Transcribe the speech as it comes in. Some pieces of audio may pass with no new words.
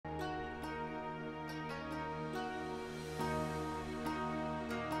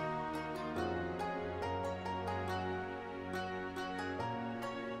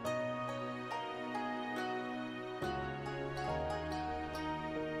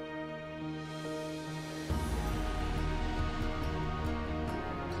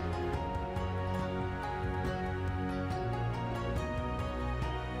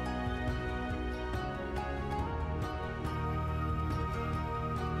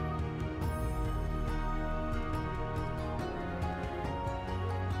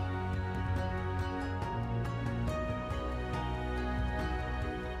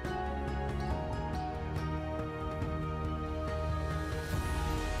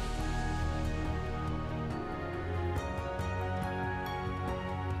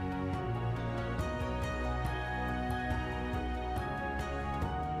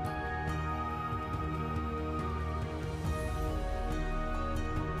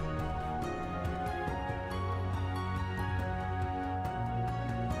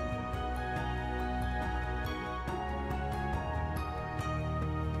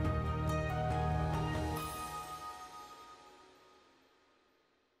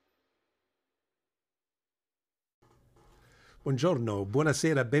Buongiorno,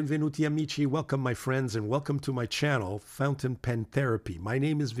 buonasera, benvenuti amici, welcome my friends and welcome to my channel, Fountain Pen Therapy. My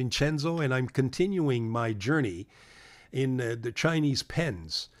name is Vincenzo and I'm continuing my journey in the Chinese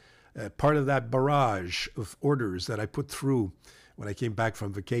pens, part of that barrage of orders that I put through when I came back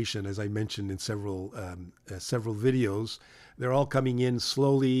from vacation, as I mentioned in several videos. They're all coming in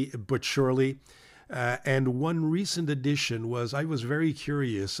slowly but surely. And one recent addition was, I was very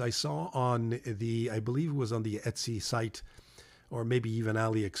curious. I saw on I believe it was on the Etsy site, or maybe even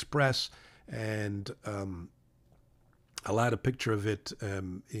AliExpress, and I'll add a picture of it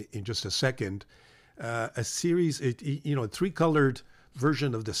in just a second. A series, a three-colored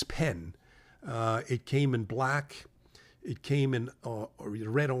version of this pen. It came in black, it came in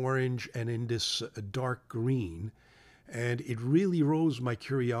red, orange, and in this dark green. And it really rose my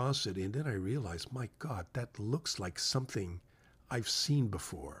curiosity. And then I realized, my God, that looks like something I've seen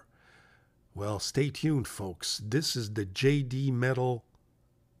before. Well, stay tuned, folks. This is the JD Metal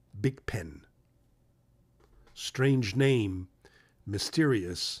Big Pen. Strange name,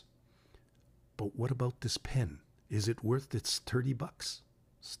 mysterious. But what about this pen? Is it worth its 30 bucks?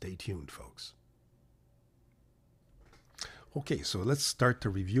 Stay tuned, folks. Okay, so let's start the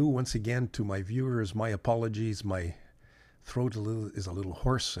review. Once again, to my viewers, my apologies. My throat is a little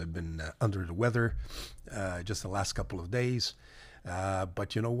hoarse. I've been under the weather just the last couple of days.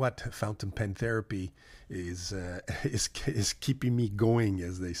 But you know what? Fountain pen therapy is keeping me going,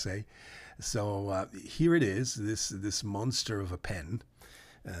 as they say. So here it is, this monster of a pen,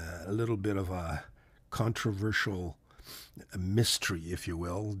 a little bit of a controversial mystery, if you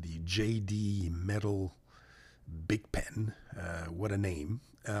will, the JD Metal Big Pen. What a name!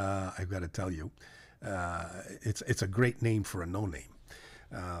 I've got to tell you, it's a great name for a no name.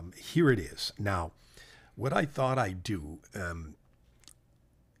 Here it is. Now, what I thought I'd do.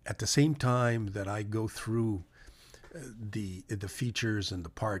 At the same time that I go through the features and the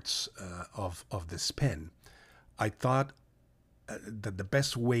parts of this pen, I thought that the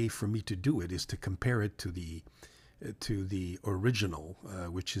best way for me to do it is to compare it to the original,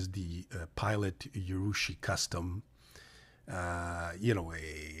 which is the Pilot Urushi Custom.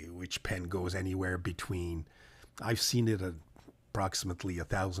 Which pen goes anywhere between, I've seen it at approximately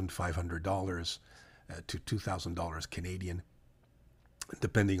 $1,500 to $2,000 Canadian,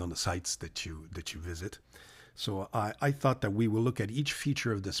 depending on the sites that you visit. So I thought that we will look at each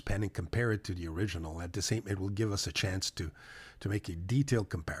feature of this pen and compare it to the original. At the same, it will give us a chance to make a detailed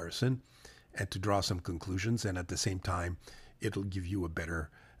comparison and to draw some conclusions. And at the same time, it'll give you a better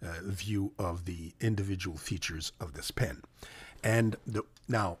view of the individual features of this pen. And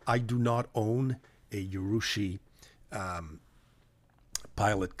now, I do not own a Urushi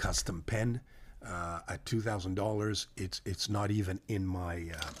Pilot Custom pen. At $2,000, it's not even in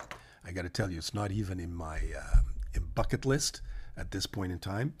my. I got to tell you, it's not even in my bucket list at this point in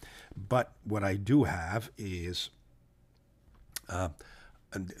time. But what I do have is,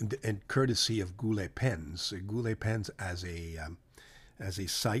 and courtesy of Goulet Pens, Goulet Pens as a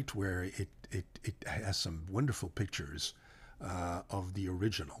site where it has some wonderful pictures of the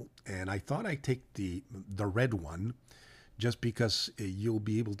original, and I thought I'd take the red one, just because you'll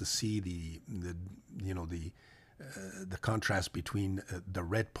be able to see the contrast between the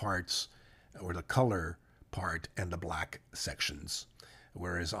red parts, or the color part, and the black sections.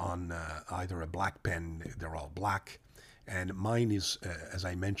 Whereas on either a black pen, they're all black, and mine is, as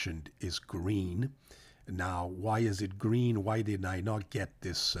I mentioned, is green. Now, why is it green? Why did I not get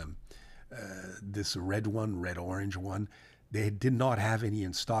this this red one, red orange one? They did not have any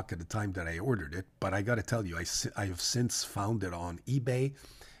in stock at the time that I ordered it, but I got to tell you, I have since found it on eBay,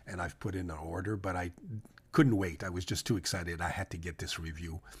 and I've put in an order, but I couldn't wait. I was just too excited. I had to get this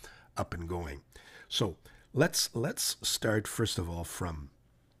review up and going. So let's start, first of all, from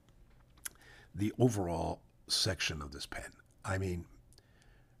the overall section of this pen. I mean,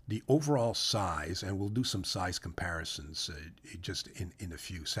 the overall size, and we'll do some size comparisons just in a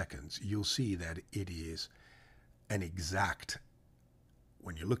few seconds. You'll see that it is an exact,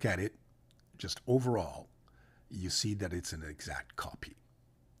 when you look at it, just overall, you see that it's an exact copy.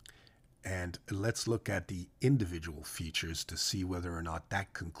 And let's look at the individual features to see whether or not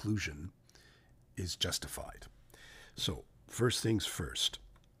that conclusion is justified. So, first things first,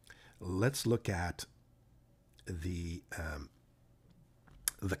 let's look at the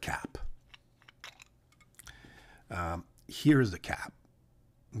cap. Here's the cap,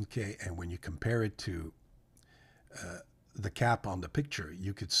 okay, and when you compare it to the cap on the picture,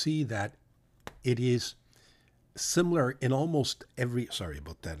 you could see that it is similar in almost every, sorry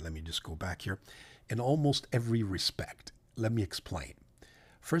about that, let me just go back here, in almost every respect. Let me explain.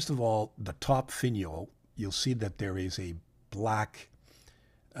 First of all, the top finial, you'll see that there is a black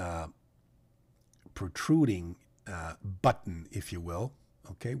protruding button, if you will,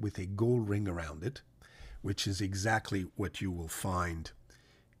 okay, with a gold ring around it, which is exactly what you will find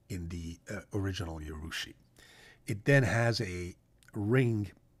in the original Urushi. It then has a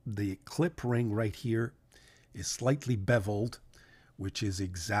ring, the clip ring right here is slightly beveled, which is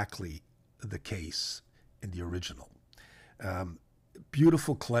exactly the case in the original.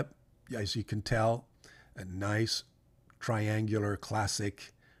 Beautiful clip, as you can tell, a nice triangular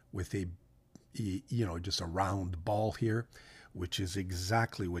classic with a, you know, just a round ball here, which is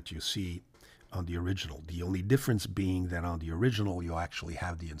exactly what you see on the original. The only difference being that on the original you actually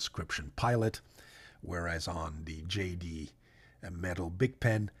have the inscription Pilot, whereas on the JD metal Big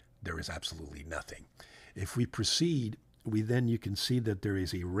Pen there is absolutely nothing. If we proceed, you can see that there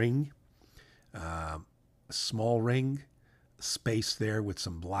is a ring, a small ring, space there with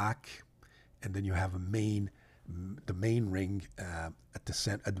some black, and then you have the main ring at the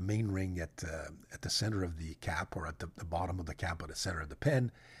center of the cap, or at the bottom of the cap, at the center of the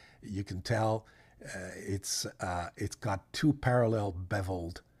pen. You can tell it's got two parallel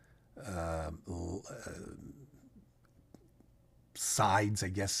beveled sides, I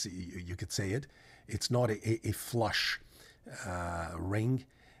guess you could say it. It's not a flush ring,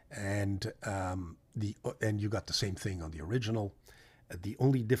 and you got the same thing on the original. The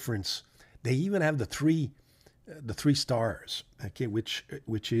only difference, they even have the three stars, okay, which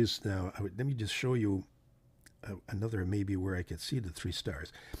is, now let me just show you another maybe where I could see the three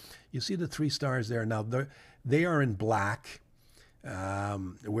stars. You see the three stars there. Now they are in black,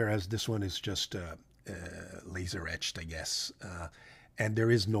 whereas this one is just laser etched, I guess, and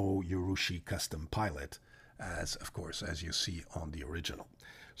there is no Urushi Custom Pilot, as of course as you see on the original.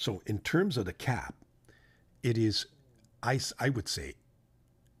 So in terms of the cap, it is, I would say,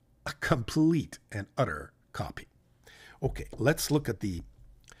 a complete and utter copy. Okay, let's look at the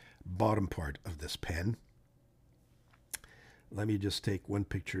bottom part of this pen. Let me just take one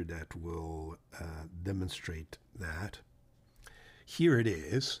picture that will demonstrate that. Here it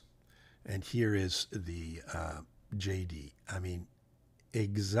is, and here is the JD. I mean,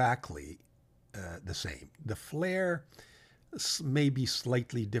 exactly the same. The flare may be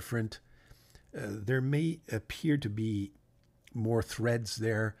slightly different. There may appear to be more threads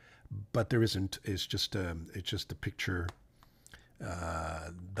there, but there isn't. It's just the picture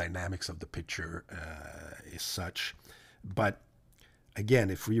dynamics of the picture is such. But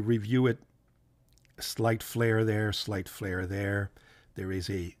again, if we review it, slight flare there, slight flare there. There is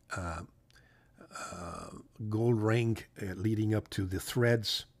a gold ring leading up to the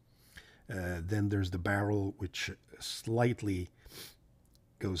threads. Then there's the barrel, which slightly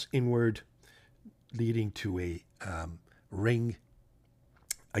goes inward, leading to a ring.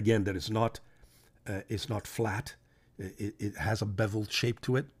 Again, that is not flat. It has a beveled shape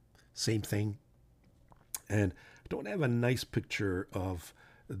to it. Same thing. And I don't have a nice picture of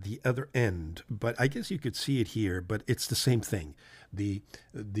the other end, but I guess you could see it here. But it's the same thing. The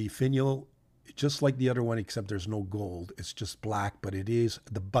finial, just like the other one, except there's no gold. It's just black, but the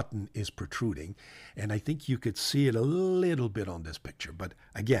button is protruding, and I think you could see it a little bit on this picture. But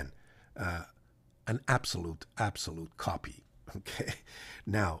again, an absolute copy. Okay,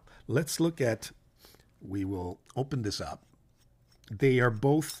 now let's look at. We will open this up. They are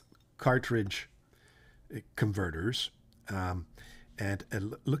both cartridge converters, and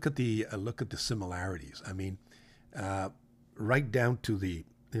look at the similarities. I mean, right down to the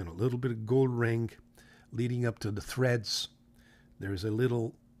little bit of gold ring leading up to the threads. There's a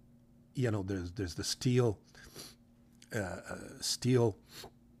little, there's the steel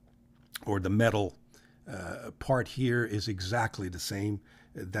or the metal part here is exactly the same.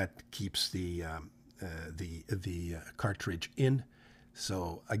 That keeps the cartridge in.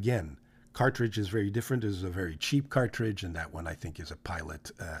 So again, cartridge is very different. This is a very cheap cartridge, and that one I think is a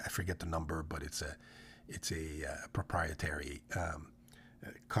Pilot. I forget the number, but it's a proprietary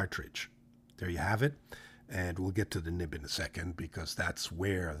cartridge. There you have it, and we'll get to the nib in a second, because that's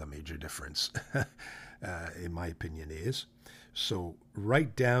where the major difference, in my opinion, is. So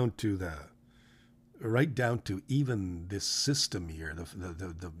right down to even this system here,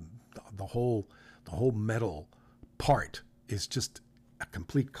 the whole metal part is just a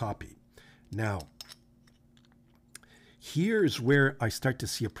complete copy. Now, here's where I start to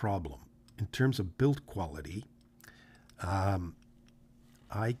see a problem in terms of build quality.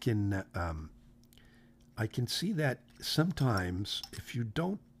 I can see that sometimes if you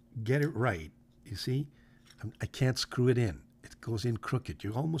don't get it right, you see, I can't screw it in. It goes in crooked.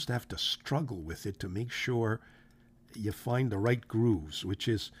 You almost have to struggle with it to make sure you find the right grooves, which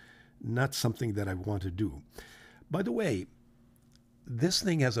is not something that I want to do. By the way, this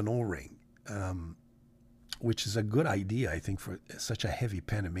thing has an O-ring, which is a good idea, I think, for such a heavy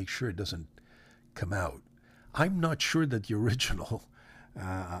pen, to make sure it doesn't come out. I'm not sure that the original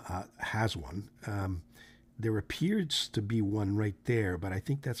has one. There appears to be one right there, but I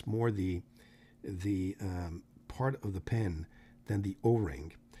think that's more the part of the pen than the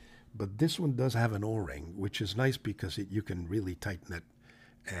O-ring. But this one does have an O-ring, which is nice because you can really tighten it,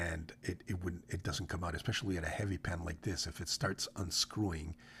 and it doesn't come out, especially at a heavy pen like this. If it starts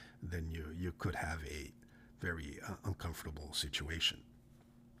unscrewing, then you could have a very uncomfortable situation.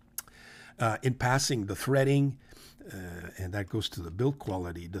 In passing, the threading, and that goes to the build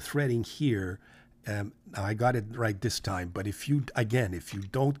quality. The threading here, I got it right this time, but if you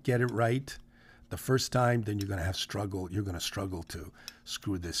don't get it right the first time, then you're going to struggle to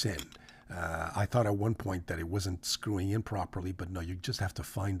screw this in. I thought at one point that it wasn't screwing in properly, but no, you just have to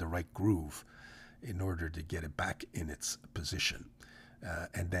find the right groove in order to get it back in its position.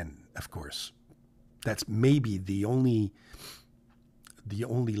 And then, of course, that's maybe the only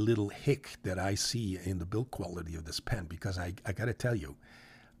little hick that I see in the build quality of this pen, because I got to tell you,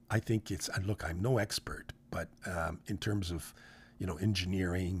 I think look, I'm no expert, but in terms of,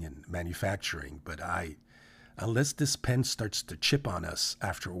 engineering and manufacturing, but unless this pen starts to chip on us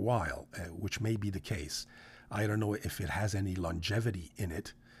after a while, which may be the case, I don't know if it has any longevity in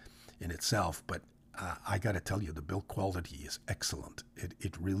itself, but I got to tell you, the build quality is excellent.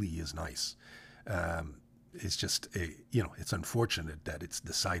 It really is nice. It's just, it's unfortunate that it's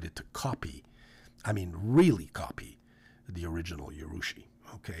decided to really copy the original Urushi.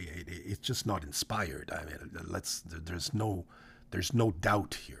 Okay, it's just not inspired. I mean, there's no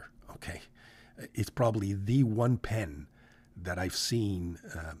doubt here. Okay, it's probably the one pen that I've seen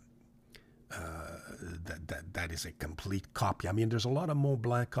that is a complete copy. I mean, there's a lot of Mont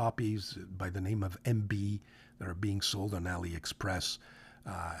Blanc copies by the name of MB that are being sold on AliExpress.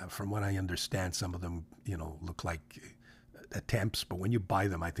 From what I understand, some of them, look like attempts, but when you buy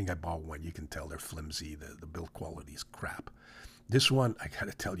them, I think I bought one, you can tell they're flimsy. The build quality is crap. This one, I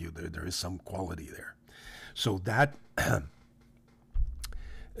gotta tell you, there is some quality there. So that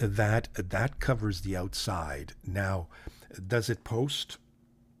that covers the outside. Now, does it post?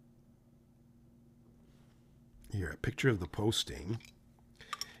 Here, a picture of the posting.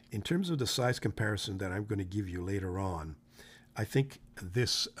 In terms of the size comparison that I'm going to give you later on, I think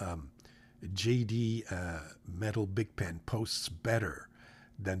this JD metal Big Pen posts better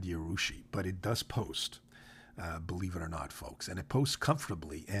than the Urushi, but it does post, believe it or not, folks, and it posts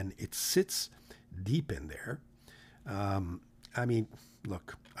comfortably, and it sits deep in there. I mean,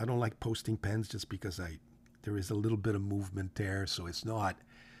 look, I don't like posting pens just because there is a little bit of movement there, so it's not,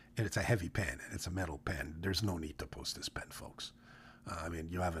 and it's a heavy pen, and it's a metal pen. There's no need to post this pen, folks. I mean,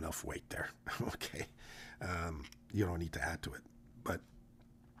 you have enough weight there, okay? You don't need to add to it, but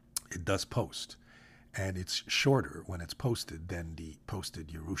it does post, and it's shorter when it's posted than the posted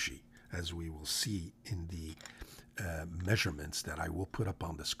Urushi, as we will see in the measurements that I will put up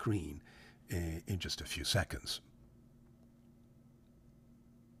on the screen in just a few seconds.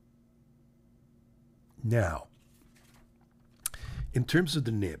 Now, in terms of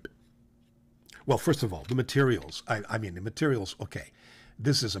the nib, well, first of all, the materials. I mean, the materials, okay,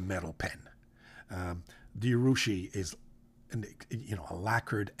 this is a metal pen. The Urushi is, a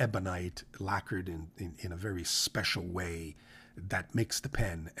lacquered ebonite, lacquered in a very special way that makes the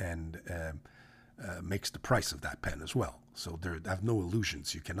pen and makes the price of that pen as well. So I have no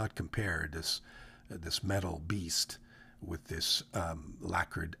illusions. You cannot compare this metal beast with this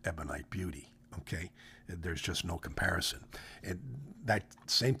lacquered ebonite beauty. Okay, there's just no comparison, and that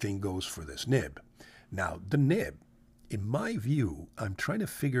same thing goes for this nib. Now, the nib, in my view, I'm trying to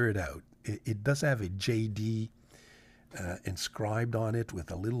figure it out. It does have a JD inscribed on it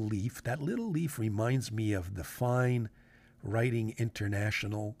with a little leaf. That little leaf reminds me of the Fine Writing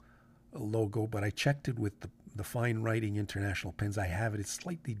International logo, but I checked it with the Fine Writing International pens I have. It's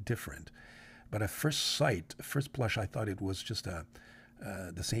slightly different, but at first blush, I thought it was just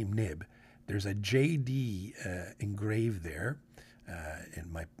the same nib. There's a JD engraved there,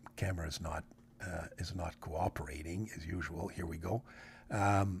 and my camera is not cooperating as usual. Here we go.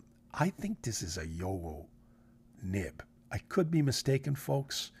 I think this is a Yowo nib. I could be mistaken,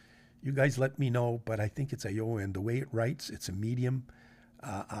 folks. You guys let me know, but I think it's a Yowo, and the way it writes, it's a medium.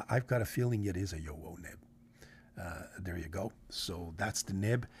 I've got a feeling it is a Yowo nib. There you go. So that's the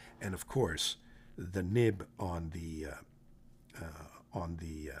nib, and of course, the nib on the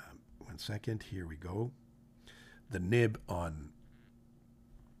 1 second. Here we go. The nib on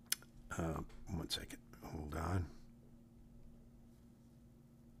 1 second. Hold on.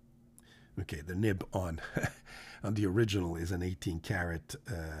 Okay, the nib on on the original is an 18 karat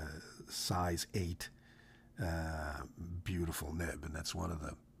size 8 beautiful nib, and that's one of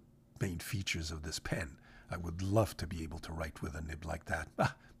the main features of this pen. I would love to be able to write with a nib like that.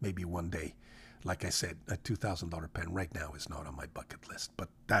 Maybe one day. Like I said, a $2,000 pen right now is not on my bucket list, but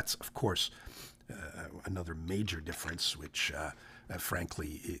that's of course another major difference, which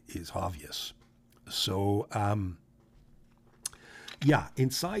frankly is obvious. So yeah,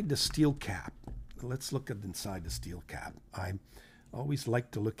 inside the steel cap, let's look at inside the steel cap. I always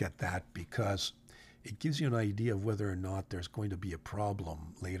like to look at that because it gives you an idea of whether or not there's going to be a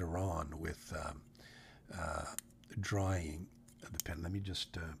problem later on with drying the pen. Let me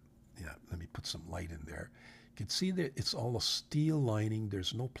just, let me put some light in there. You can see that it's all a steel lining.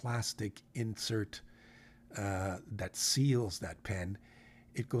 There's no plastic insert that seals that pen.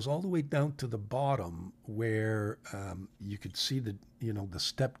 It goes all the way down to the bottom where you could see the the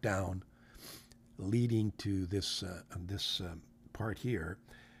step down leading to this part here.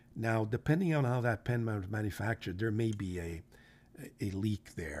 Now, depending on how that pen was manufactured, there may be a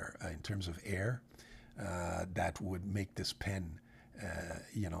leak there in terms of air that would make this pen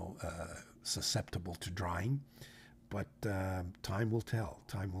susceptible to drying. But time will tell.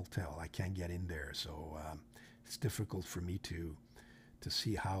 Time will tell. I can't get in there, so it's difficult for me to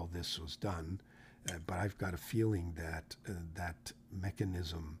see how this was done. But I've got a feeling that that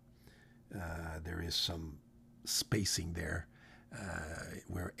mechanism, there is some spacing there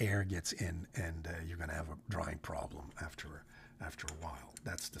where air gets in, and you're going to have a drying problem after a while.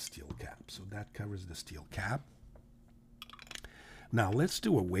 That's the steel cap. So that covers the steel cap. Now let's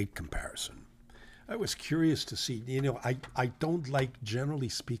do a weight comparison. I was curious to see, I don't like, generally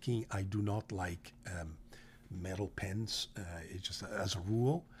speaking, I do not like metal pens. It's just, as a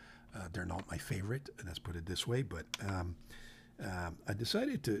rule, they're not my favorite, let's put it this way. But I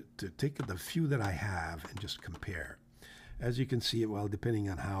decided to take the few that I have and just compare. As you can see, well, depending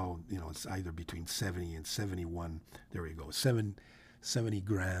on how, it's either between 70 and 71. There we go. 70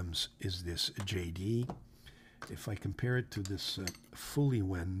 grams is this JD. If I compare it to this fully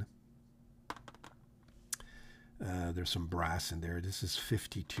one, there's some brass in there. This is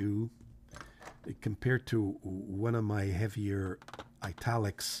 52. Compared to one of my heavier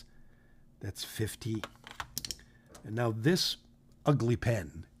italics, that's 50. And now this ugly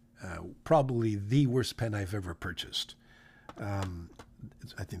pen, probably the worst pen I've ever purchased.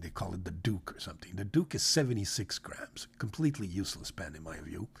 I think they call it the Duke or something. The Duke is 76 grams. Completely useless pen in my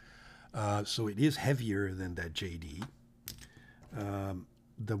view. So it is heavier than that JD.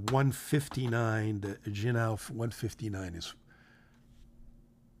 The 159, the Jinhao 159 is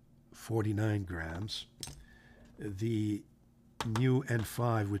 49 grams. The new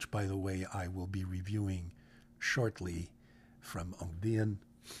N5, which by the way I will be reviewing shortly from Ongdian,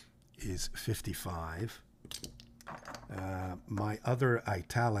 is 55. My other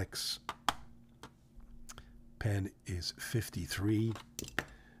italics pen is 53.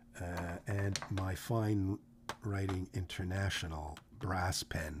 And my fine writing international brass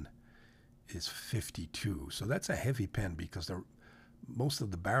pen is 52. So that's a heavy pen because most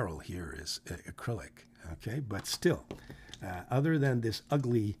of the barrel here is acrylic. Okay, but still, other than this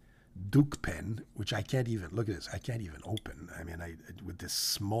ugly Duke pen, which I can't even, look at this, I can't even open. I mean, with this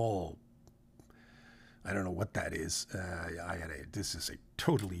small, I don't know what that is. This is a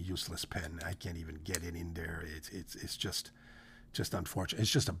totally useless pen. I can't even get it in there. It's just unfortunate.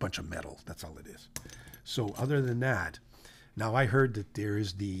 It's just a bunch of metal. That's all it is. So other than that, now I heard that there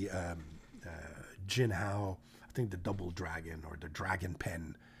is the Jinhao, I think the Double Dragon or the Dragon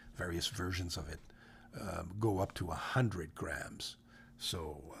pen, various versions of it, go up to 100 grams.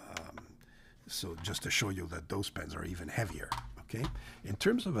 So just to show you that those pens are even heavier. Okay. In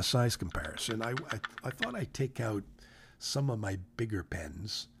terms of a size comparison, I thought I'd take out some of my bigger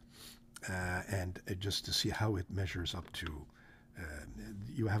pens and just to see how it measures up to.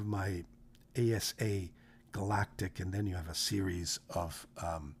 You have my ASA Galactic, and then you have a series of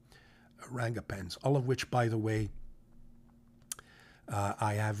Ranga pens, all of which, by the way,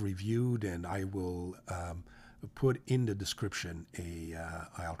 I have reviewed, and I will put in the description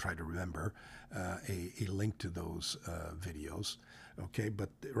I'll try to remember a link to those videos. Okay, but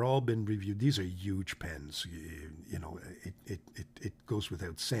they're all been reviewed. These are huge pens. It goes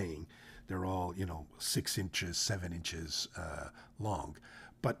without saying. They're all 6 inches, 7 inches long.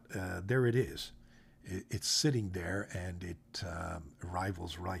 But there it is. It's sitting there, and it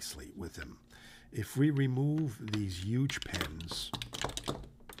rivals nicely with them. If we remove these huge pens,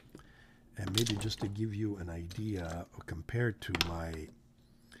 and maybe just to give you an idea, compared to my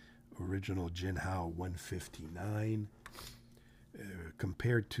original Jinhao 159,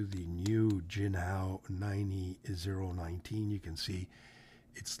 compared to the new Jinhao 90019, you can see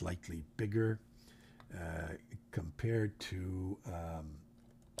it's slightly bigger. Compared to,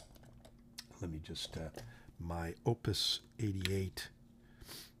 let me just, my Opus 88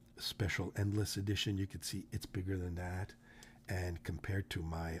 Special Endless Edition, you can see it's bigger than that. And compared to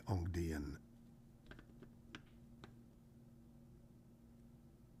my Ongdian,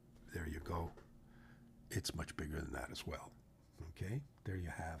 there you go, it's much bigger than that as well. Okay, there you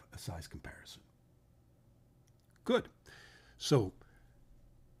have a size comparison. Good. So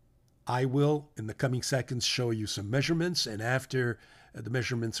I will, in the coming seconds, show you some measurements, and after the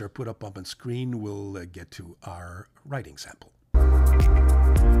measurements are put up on the screen, we'll get to our writing sample.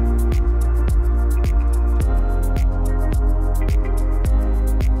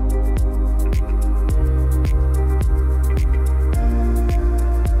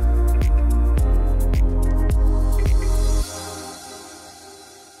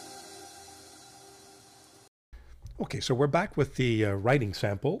 Okay, so we're back with the writing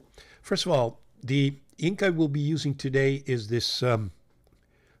sample. First of all, the ink I will be using today is this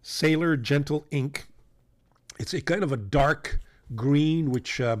Sailor Gentle ink. It's a kind of a dark green,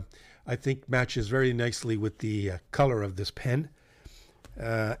 which I think matches very nicely with the color of this pen.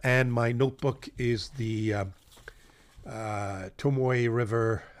 And my notebook is the Tomoe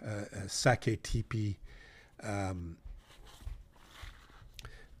River Sake Teepee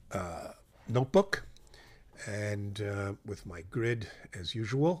notebook. And with my grid as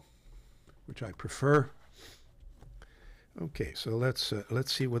usual, which I prefer. Okay, so let's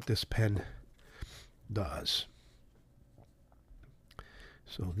see what this pen does.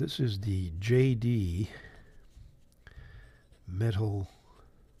 So this is the JD metal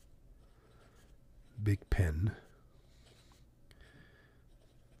big pen.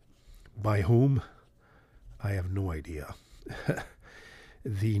 By whom? I have no idea.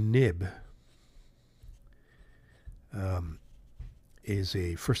 The nib is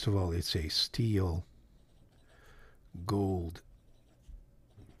a, first of all, it's a steel gold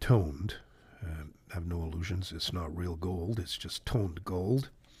toned. Have no illusions, it's not real gold, it's just toned gold.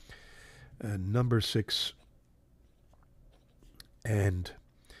 Number 6, and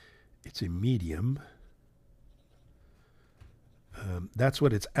it's a medium. That's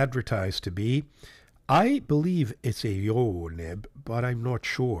what it's advertised to be. I believe it's a Yo nib, but I'm not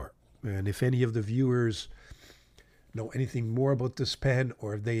sure. And if any of the viewers know anything more about this pen,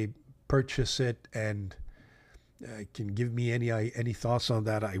 or if they purchase it and can give me any thoughts on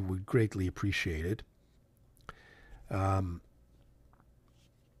that, I would greatly appreciate it.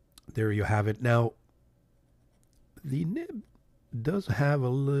 There you have it. Now, the nib does have a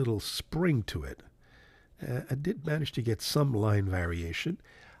little spring to it. I did manage to get some line variation.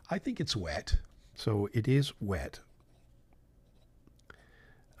 I think it's wet, so it is wet.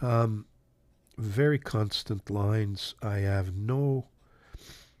 Very constant lines. I have no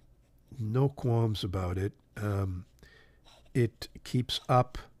qualms about it. It keeps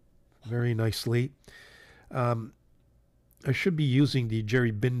up very nicely. I should be using the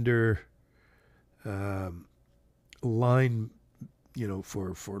Jerry Binder line,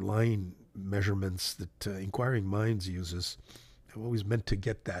 for line measurements that Inquiring Minds uses. I've always meant to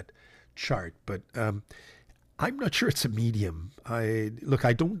get that chart, but I'm not sure it's a medium. I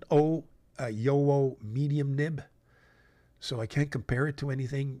don't owe a Yo medium nib, so I can't compare it to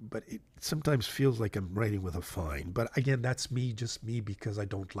anything, but it sometimes feels like I'm writing with a fine. But again, that's just me, because I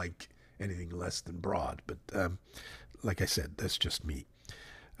don't like anything less than broad. But like I said, that's just me.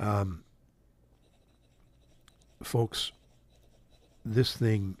 Folks, this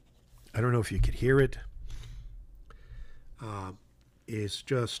thing, I don't know if you could hear it, is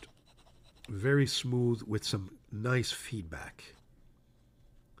just very smooth with some nice feedback.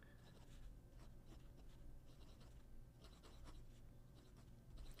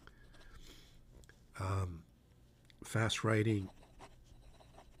 Fast writing.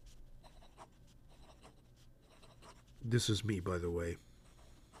 This is me, by the way.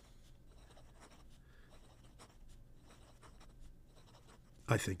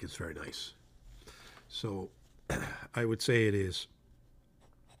 I think it's very nice. So I would say it is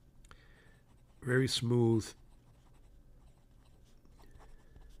very smooth,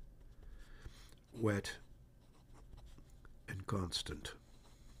 wet, and constant.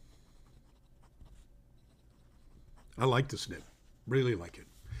 I like this nib, really like it.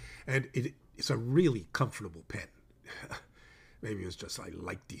 And it's a really comfortable pen. Maybe it's just I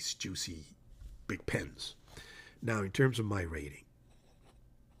like these juicy big pens. Now, in terms of my rating,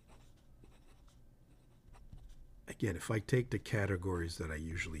 again, if I take the categories that I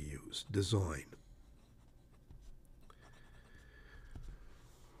usually use, design,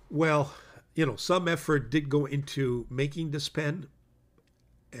 Well, some effort did go into making this pen,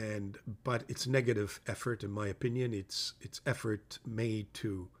 but it's negative effort in my opinion. It's effort made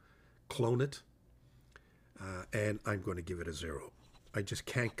to clone it, and I'm going to give it a 0. I just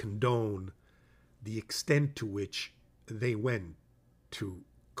can't condone the extent to which they went to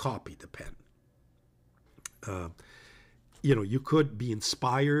copy the pen. You could be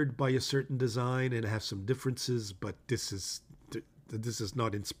inspired by a certain design and have some differences, but this is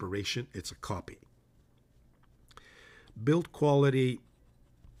not inspiration, it's a copy. Build quality,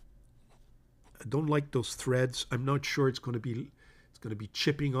 I don't like those threads. I'm not sure it's going to be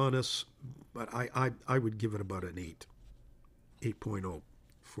chipping on us, but I would give it about an 8.0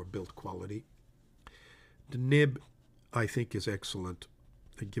 for build quality. The nib, I think, is excellent.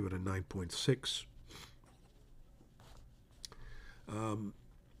 I'd give it a 9.6. In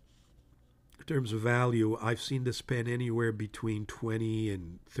terms of value, I've seen this pen anywhere between $20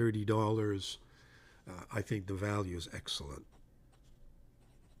 and $30. I think the value is excellent.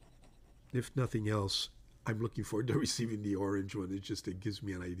 If nothing else, I'm looking forward to receiving the orange one. It gives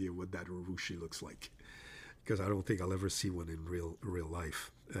me an idea what that Urushi looks like, because I don't think I'll ever see one in real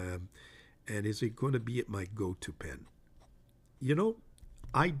life. And is it going to be my go-to pen?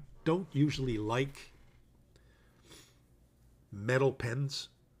 I don't usually like metal pens,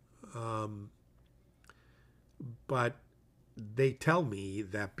 but they tell me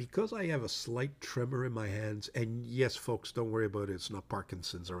that because I have a slight tremor in my hands, and yes, folks, don't worry about it, it's not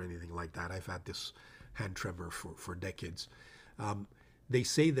Parkinson's or anything like that. I've had this hand tremor for decades. They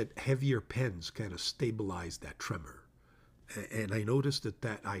say that heavier pens kind of stabilize that tremor. And I noticed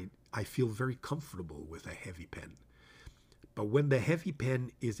that I feel very comfortable with a heavy pen. But when the heavy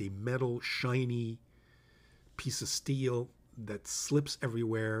pen is a metal, shiny piece of steel that slips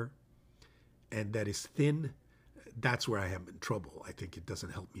everywhere and that is thin, that's where I am in trouble. I think it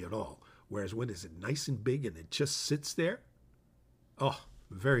doesn't help me at all. Whereas when it's nice and big and it just sits there, oh,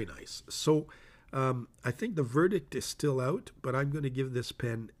 very nice. So I think the verdict is still out, but I'm going to give this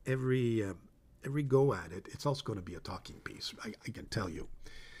pen every go at it. It's also going to be a talking piece. I can tell you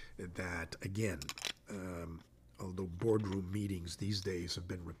that, again, although boardroom meetings these days have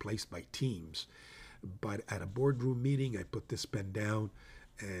been replaced by Teams, but at a boardroom meeting, I put this pen down,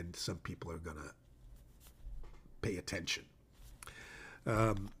 and some people are going to pay attention.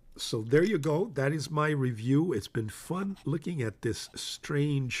 So there you go. That is my review. It's been fun looking at this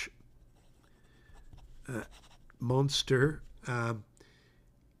strange monster.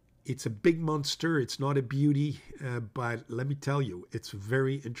 It's a big monster. It's not a beauty, but let me tell you, it's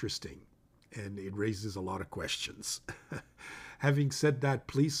very interesting, and it raises a lot of questions. Having said that,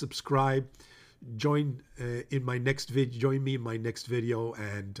 please subscribe. Join me in my next video,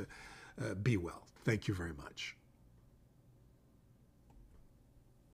 and be well. Thank you very much.